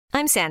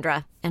I'm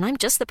Sandra, and I'm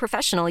just the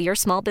professional your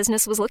small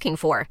business was looking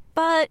for.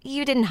 But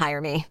you didn't hire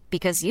me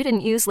because you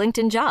didn't use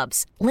LinkedIn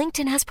Jobs.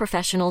 LinkedIn has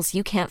professionals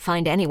you can't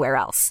find anywhere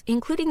else,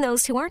 including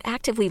those who aren't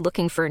actively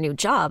looking for a new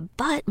job,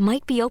 but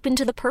might be open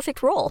to the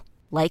perfect role,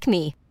 like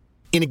me.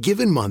 In a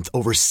given month,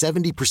 over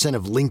 70%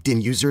 of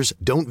LinkedIn users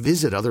don't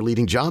visit other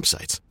leading job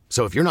sites.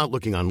 So if you're not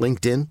looking on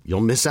LinkedIn,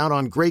 you'll miss out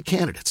on great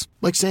candidates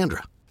like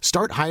Sandra.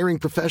 Start hiring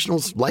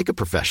professionals like a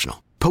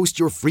professional. Post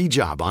your free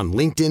job on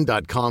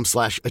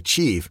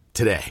linkedin.com/achieve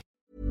today.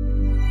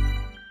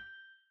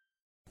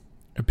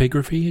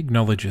 Epigraphy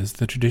acknowledges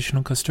the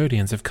traditional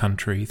custodians of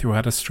country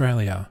throughout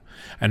Australia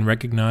and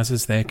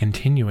recognises their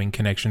continuing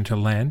connection to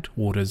land,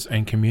 waters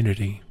and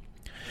community.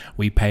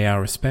 We pay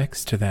our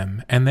respects to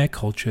them and their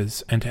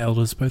cultures and to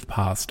elders both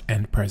past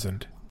and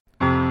present.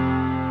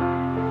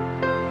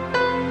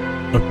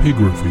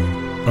 Epigraphy,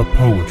 a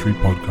poetry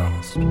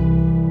podcast.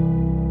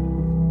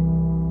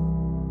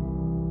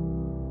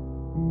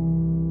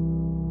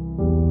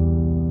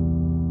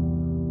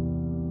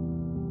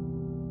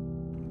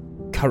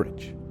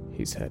 "Courage,"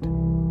 he said,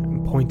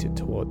 and pointed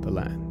toward the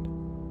land.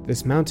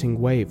 "This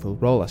mounting wave will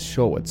roll us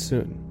shoreward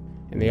soon."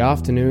 In the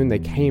afternoon they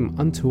came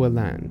unto a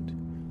land,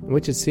 in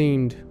which it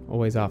seemed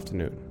always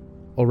afternoon.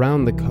 All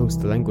round the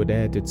coast the languid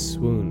air did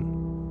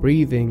swoon,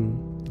 breathing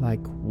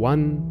like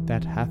one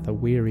that hath a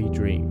weary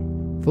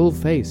dream.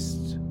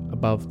 Full-faced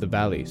above the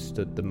valley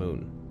stood the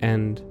moon,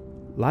 and,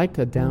 like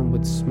a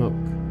downward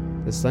smoke,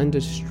 the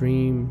slender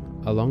stream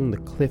along the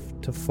cliff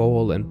to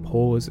fall and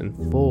pause and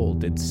fall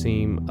did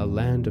seem a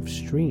land of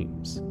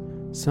streams.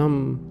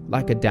 Some,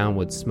 like a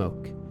downward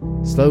smoke,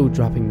 slow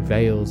dropping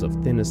veils of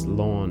thinnest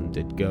lawn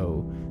did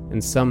go,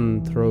 and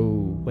some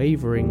through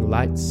wavering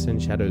lights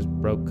and shadows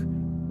broke,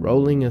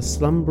 rolling a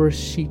slumberous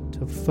sheet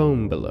of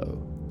foam below.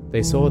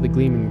 They saw the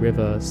gleaming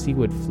river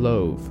seaward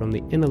flow from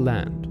the inner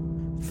land.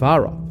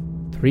 Far off,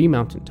 3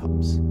 mountain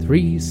tops,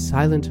 3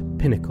 silent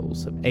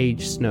pinnacles of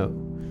aged snow,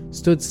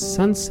 stood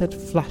sunset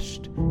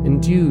flushed,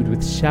 endued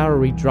with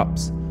showery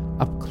drops.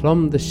 Up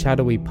clomb the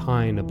shadowy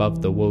pine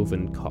above the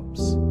woven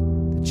copse.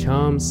 The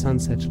charmed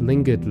sunset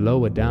lingered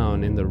lower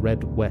down in the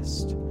red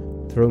west.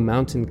 Through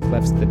mountain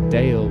clefts the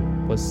dale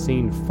was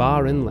seen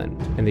far inland,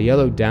 and the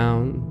yellow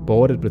down,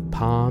 bordered with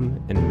palm,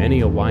 and many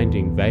a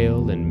winding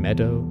vale and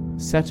meadow,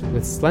 set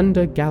with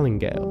slender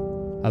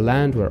galingale, a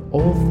land where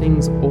all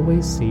things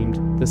always seemed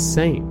the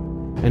same,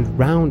 and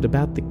round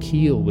about the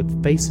keel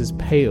with faces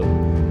pale,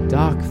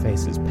 dark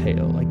faces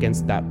pale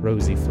against that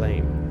rosy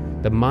flame,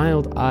 the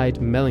mild-eyed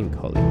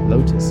melancholy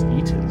lotus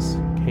eaters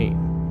came.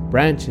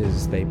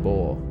 Branches they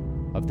bore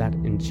of that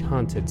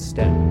enchanted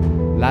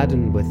stem,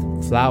 laden with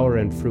flower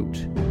and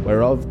fruit,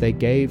 whereof they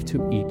gave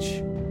to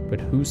each,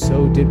 but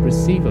whoso did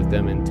receive of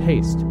them and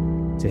taste,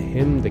 to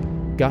him the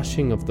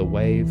gushing of the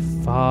wave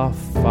far,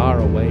 far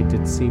away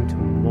did seem to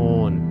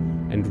mourn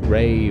and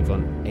rave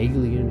on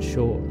alien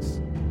shores.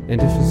 And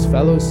if his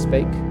fellows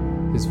spake,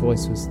 his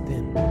voice was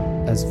thin,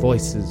 as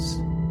voices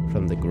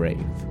from the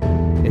grave.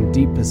 In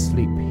deeper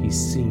sleep he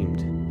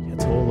seemed,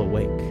 yet all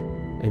awake,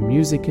 and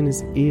music in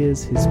his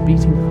ears his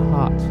beating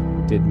heart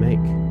did make.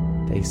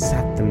 They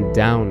sat them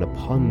down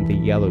upon the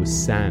yellow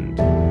sand,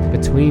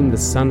 between the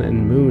sun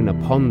and moon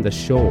upon the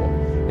shore,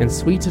 and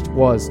sweet it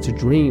was to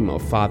dream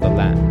of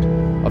fatherland,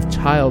 of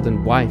child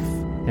and wife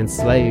and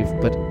slave,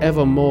 but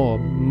evermore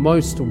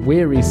most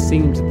weary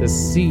seemed the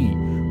sea,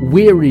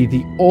 weary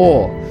the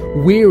oar,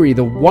 weary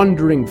the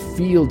wandering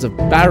fields of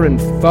barren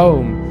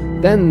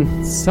foam. Then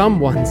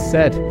someone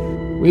said,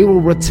 "We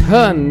will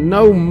return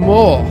no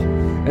more."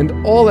 And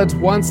all at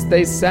once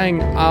they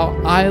sang, "Our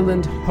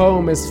island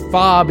home is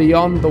far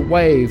beyond the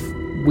wave.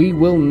 We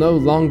will no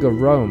longer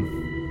roam."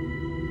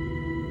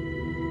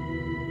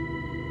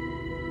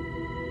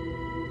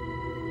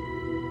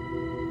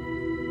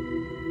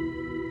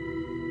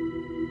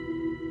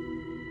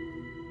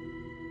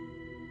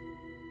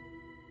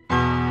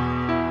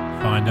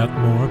 Find out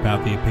more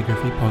about the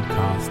Epigraphy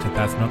podcast at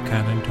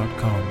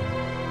that'snotcanon.com.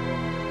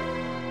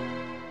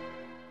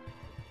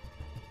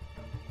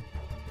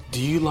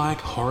 Do you like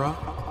horror?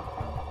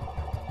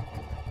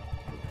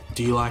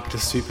 Do you like the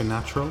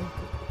supernatural?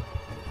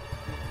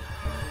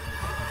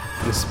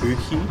 The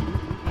spooky?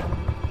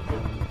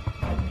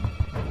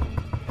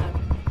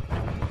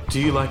 Do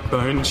you like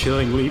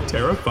bone-chillingly,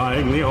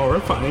 terrifyingly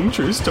horrifying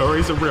true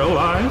stories of real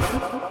life?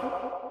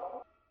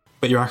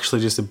 But you're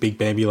actually just a big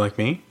baby like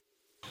me?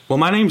 Well,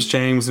 my name's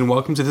James and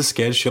welcome to the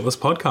Scared Shitless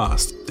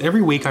podcast.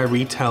 Every week I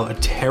retell a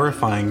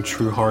terrifying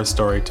true horror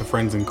story to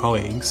friends and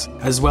colleagues,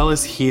 as well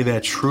as hear their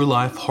true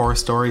life horror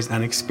stories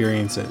and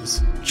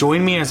experiences.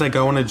 Join me as I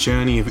go on a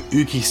journey of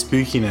ooky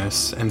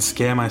spookiness and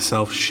scare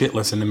myself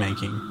shitless in the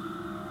making.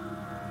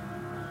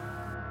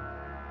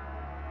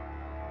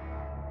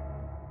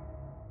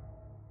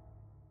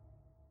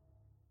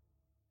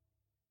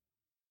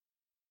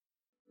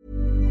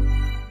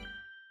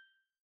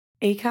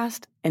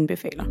 Acast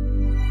anbefaler.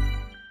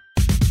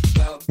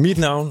 Mit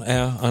navn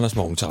er Anders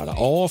Morgenthaler.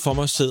 Over for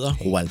mig sidder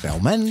Roald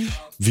Bergmann.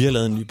 Vi har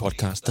lavet en ny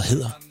podcast, der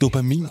hedder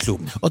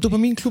Dopaminklubben. Og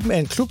Dopaminklubben er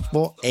en klub,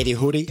 hvor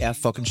ADHD er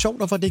fucking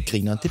sjovt, og hvor det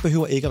griner. Det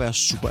behøver ikke at være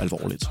super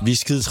alvorligt. Vi er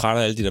skide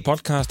trætte af alle de der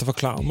podcaster,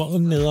 forklarer mig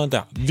og nederen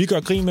der. Vi gør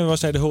grin med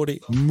vores ADHD.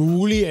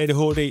 Mulig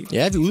ADHD.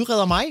 Ja, vi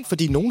udreder mig,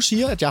 fordi nogen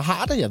siger, at jeg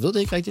har det. Jeg ved det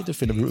ikke rigtigt, det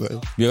finder vi ud af.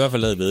 Vi har i hvert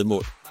fald lavet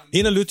væddemål.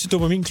 Ind og lyt til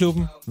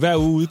Dopaminklubben. Hver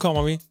uge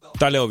udkommer vi.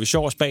 Der laver vi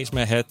sjov og spas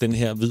med at have den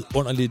her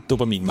vidunderlige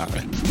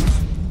dopaminmangel.